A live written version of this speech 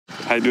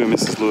How you doing,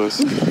 Mrs. Lewis?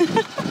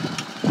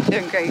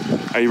 Doing great.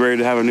 Are you ready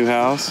to have a new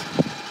house?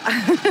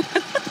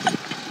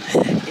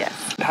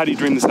 Yes. How do you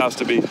dream this house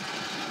to be?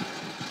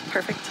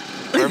 Perfect.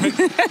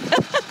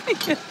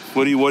 Perfect? Yeah.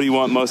 What do you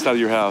want most out of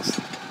your house?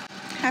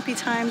 Happy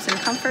times and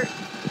comfort.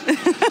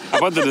 How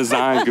about the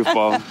design,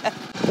 goofball?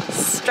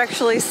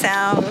 Structurally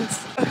sound.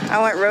 I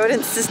want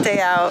rodents to stay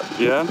out.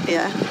 Yeah?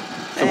 Yeah.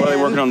 So what are they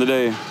working on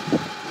today?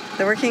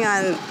 They're working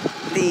on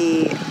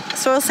the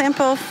soil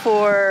sample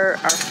for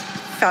our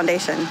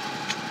foundation.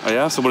 Oh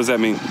yeah? So what does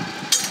that mean?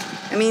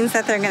 It means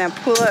that they're going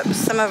to pull up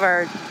some of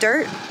our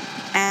dirt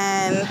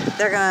and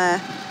they're going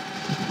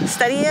to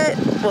study it.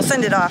 We'll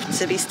send it off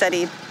to be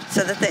studied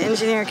so that the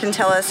engineer can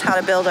tell us how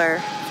to build our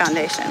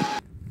foundation.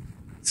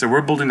 So we're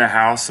building a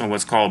house on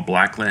what's called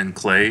blackland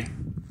clay.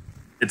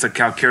 It's a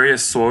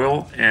calcareous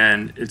soil,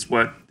 and it's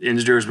what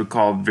engineers would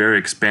call very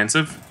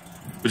expansive,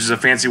 which is a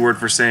fancy word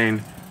for saying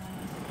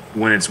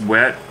when it's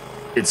wet,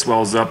 it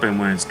swells up, and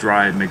when it's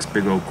dry, it makes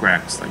big old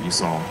cracks like you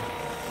saw.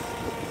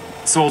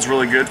 Soil's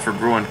really good for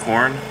growing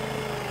corn,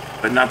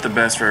 but not the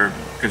best for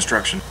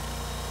construction.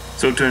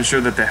 So to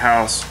ensure that the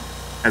house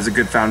has a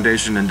good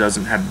foundation and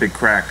doesn't have big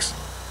cracks,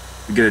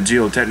 we get a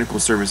geotechnical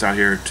service out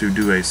here to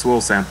do a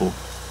soil sample,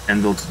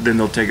 and then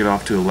they'll take it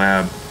off to a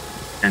lab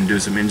and do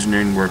some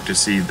engineering work to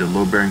see the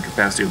load-bearing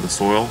capacity of the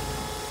soil,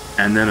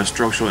 and then a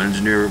structural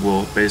engineer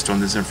will, based on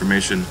this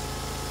information,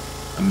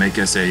 make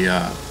us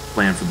a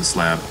plan for the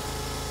slab. I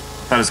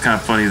thought it was kind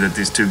of funny that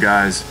these two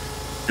guys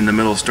in the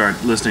middle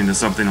start listening to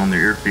something on their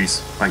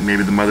earpiece, like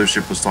maybe the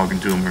mothership was talking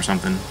to them or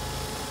something.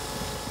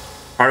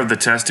 Part of the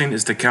testing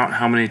is to count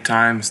how many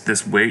times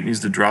this weight needs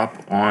to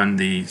drop on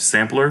the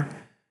sampler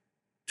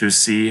to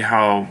see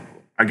how,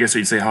 I guess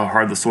you'd say, how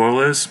hard the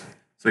soil is.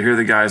 So here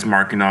the guy's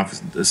marking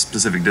off a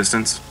specific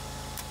distance,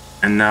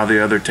 and now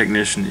the other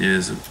technician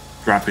is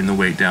dropping the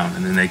weight down,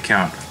 and then they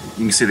count.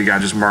 You can see the guy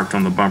just marked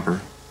on the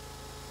bumper.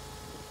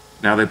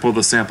 Now they pull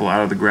the sample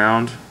out of the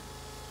ground.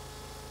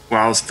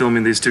 While I was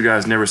filming, these two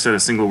guys never said a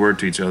single word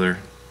to each other.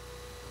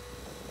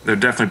 They're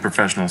definitely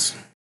professionals.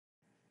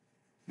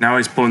 Now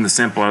he's pulling the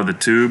sample out of the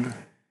tube,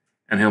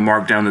 and he'll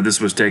mark down that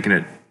this was taken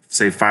at,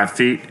 say, 5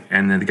 feet,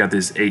 and then they got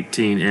this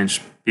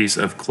 18-inch piece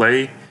of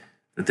clay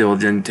that they will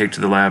then take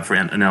to the lab for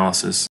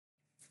analysis.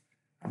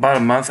 About a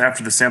month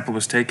after the sample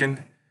was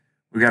taken,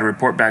 we got a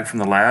report back from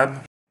the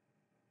lab.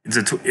 It's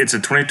a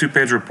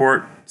 22-page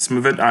report. Some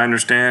of it I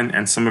understand,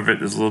 and some of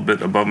it is a little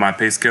bit above my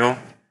pay scale,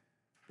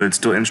 but it's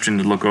still interesting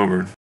to look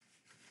over.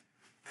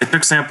 They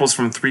took samples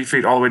from 3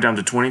 feet all the way down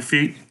to 20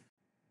 feet.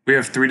 We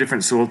have 3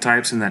 different soil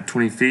types in that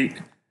 20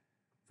 feet.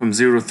 From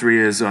 0 to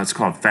 3 is it's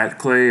called fat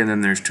clay, and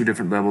then there's 2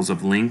 different levels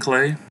of lean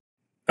clay.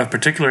 Of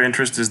particular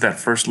interest is that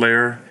first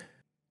layer,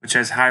 which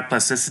has high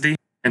plasticity.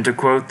 And to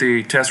quote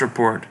the test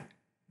report,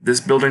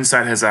 this building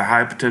site has a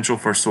high potential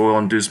for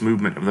soil-induced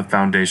movement of the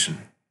foundation.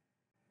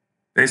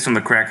 Based on the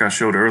crack I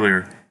showed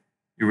earlier,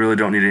 you really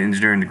don't need an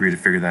engineering degree to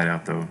figure that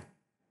out, though.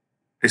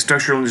 A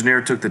structural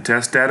engineer took the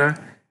test data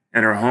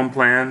and our home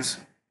plans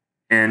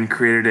and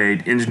created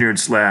an engineered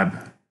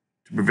slab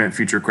to prevent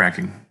future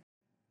cracking.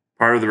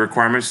 Part of the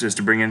requirements is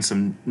to bring in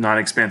some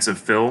non-expansive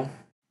fill.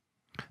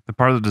 The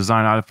part of the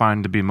design I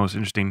find to be most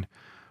interesting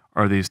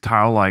are these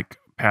tile-like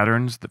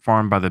patterns that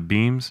formed by the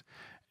beams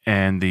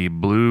and the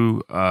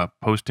blue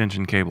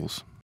post-tension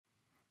cables.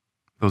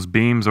 Those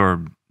beams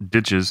or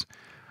ditches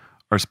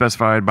are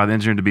specified by the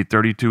engineer to be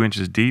 32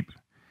 inches deep,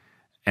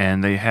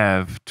 and they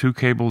have 2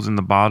 cables in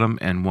the bottom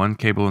and 1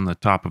 cable in the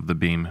top of the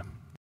beam.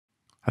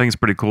 I think it's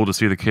pretty cool to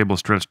see the cable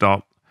stretched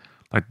out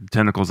like the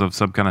tentacles of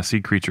some kind of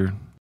sea creature.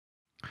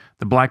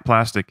 The black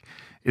plastic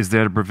is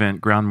there to prevent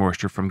ground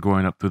moisture from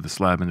going up through the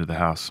slab into the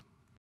house.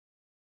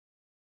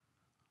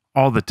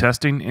 All the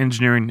testing,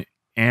 engineering,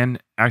 and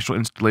actual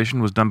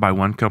installation was done by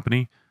one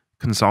company,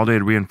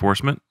 Consolidated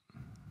Reinforcement.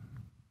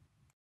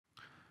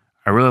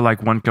 I really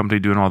like one company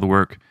doing all the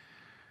work.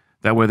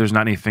 That way there's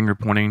not any finger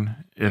pointing.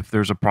 If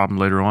there's a problem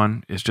later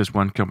on, it's just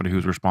one company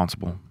who's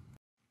responsible.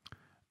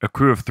 A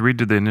crew of 3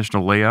 did the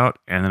initial layout,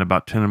 and then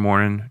about 10 in the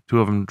morning,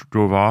 2 of them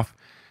drove off,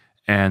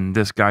 and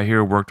this guy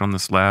here worked on the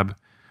slab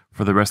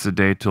for the rest of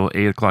the day till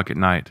 8 o'clock at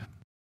night.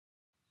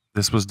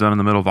 This was done in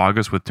the middle of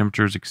August with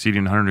temperatures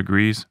exceeding 100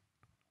 degrees.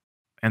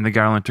 And the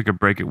guy only took a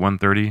break at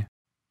 1:30.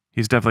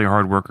 He's definitely a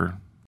hard worker.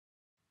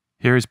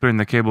 Here he's putting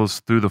the cables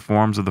through the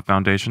forms of the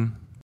foundation.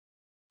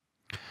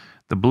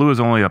 The blue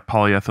is only a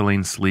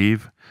polyethylene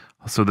sleeve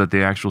so that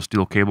the actual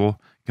steel cable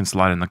can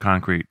slide in the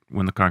concrete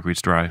when the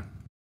concrete's dry.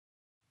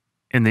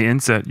 In the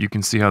inset, you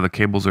can see how the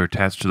cables are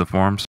attached to the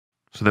forms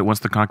so that once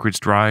the concrete's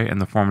dry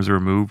and the forms are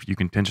removed, you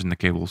can tension the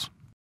cables.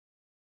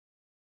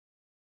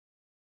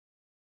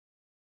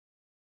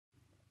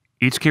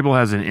 Each cable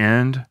has an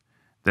end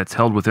that's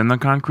held within the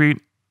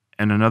concrete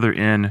and another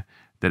end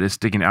that is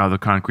sticking out of the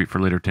concrete for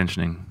later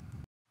tensioning.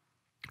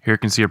 Here you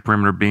can see a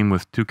perimeter beam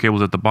with 2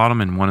 cables at the bottom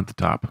and 1 at the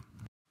top.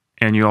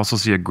 And you also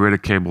see a grid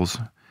of cables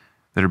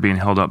that are being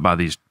held up by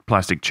these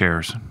plastic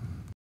chairs.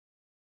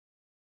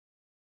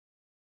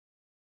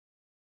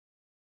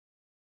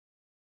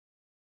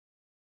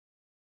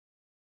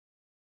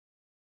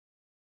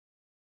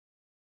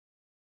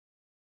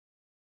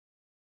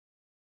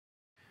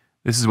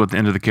 This is what the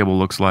end of the cable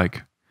looks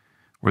like,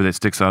 where it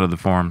sticks out of the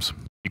forms.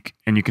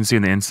 And you can see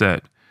in the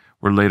inset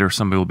where later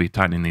somebody will be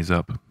tightening these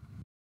up.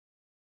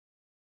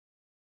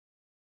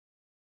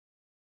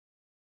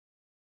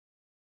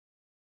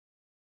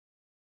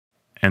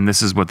 And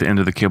this is what the end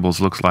of the cables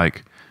looks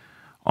like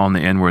on the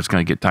end where it's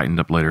going to get tightened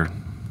up later.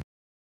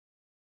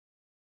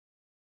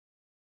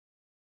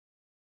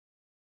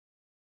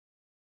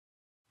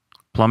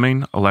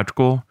 Plumbing,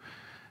 electrical,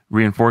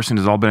 reinforcing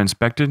has all been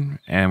inspected,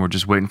 and we're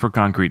just waiting for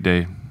concrete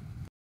day.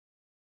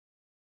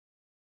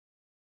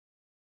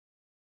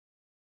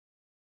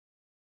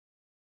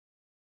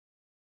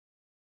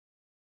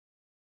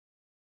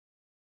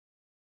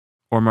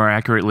 Or more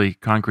accurately,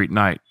 concrete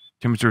night.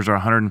 Temperatures are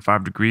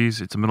 105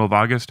 degrees. It's the middle of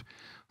August,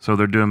 so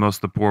they're doing most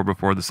of the pour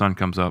before the sun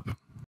comes up.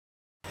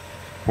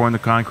 Pouring the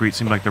concrete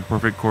seemed like the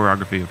perfect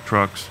choreography of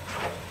trucks,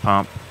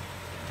 pump,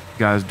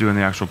 guys doing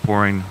the actual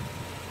pouring.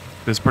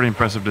 It's pretty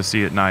impressive to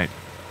see at night.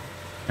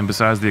 And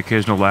besides the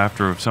occasional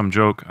laughter of some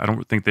joke, I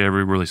don't think they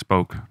ever really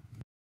spoke.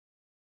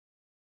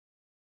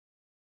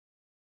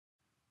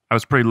 I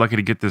was pretty lucky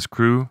to get this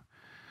crew.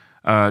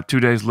 2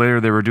 days later,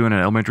 they were doing an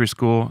elementary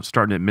school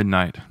starting at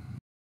midnight.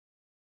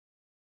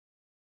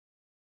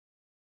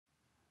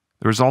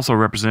 There was also a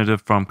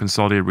representative from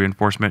Consolidated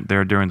Reinforcement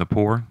there during the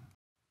pour.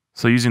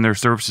 So using their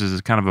services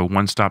is kind of a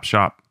one-stop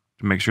shop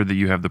to make sure that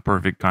you have the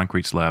perfect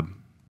concrete slab.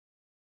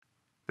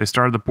 They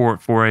started the pour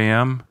at 4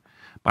 a.m.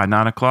 By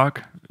 9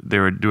 o'clock, they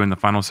were doing the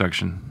final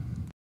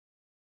section.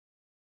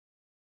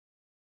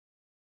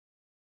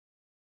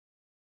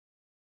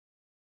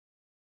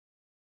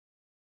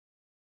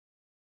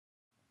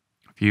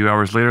 A few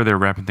hours later, they were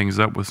wrapping things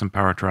up with some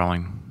power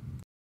troweling.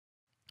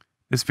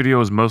 This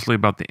video is mostly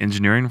about the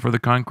engineering for the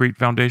concrete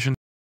foundation,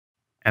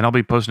 and I'll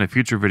be posting a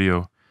future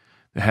video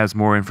that has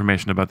more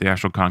information about the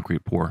actual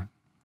concrete pour.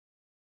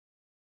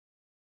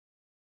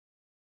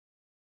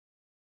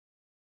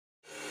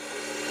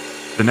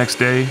 The next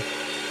day,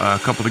 a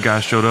couple of the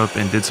guys showed up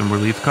and did some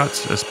relief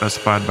cuts as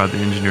specified by the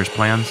engineer's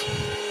plans.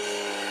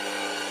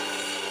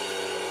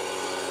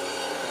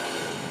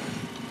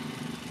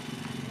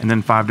 And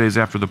then 5 days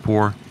after the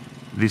pour,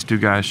 these two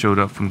guys showed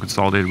up from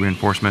Consolidated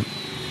Reinforcement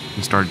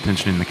and started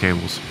tensioning the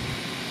cables.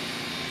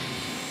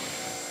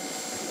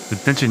 The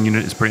tension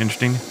unit is pretty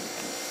interesting.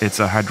 It's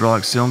a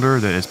hydraulic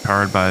cylinder that is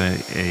powered by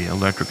an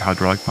electric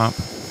hydraulic pump.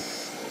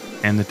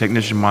 And the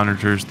technician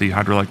monitors the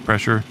hydraulic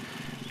pressure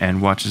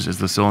and watches as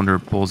the cylinder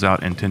pulls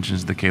out and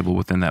tensions the cable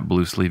within that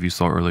blue sleeve you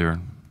saw earlier.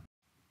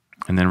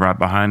 And then right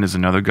behind is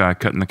another guy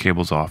cutting the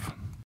cables off.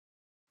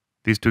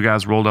 These two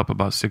guys rolled up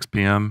about 6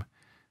 p.m.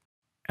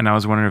 and I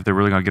was wondering if they're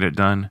really going to get it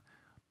done.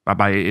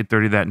 By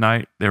 8:30 that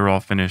night, they were all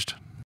finished.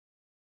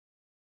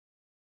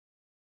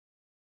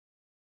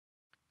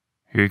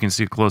 Here you can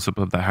see a close-up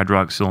of the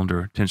hydraulic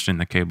cylinder tensioning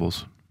the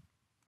cables.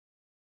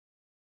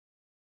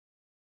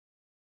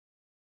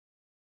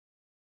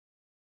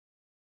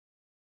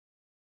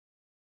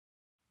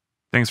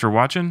 Thanks for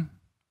watching.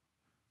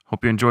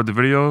 Hope you enjoyed the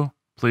video.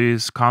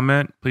 Please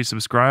comment, please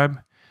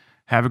subscribe.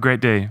 Have a great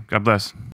day. God bless.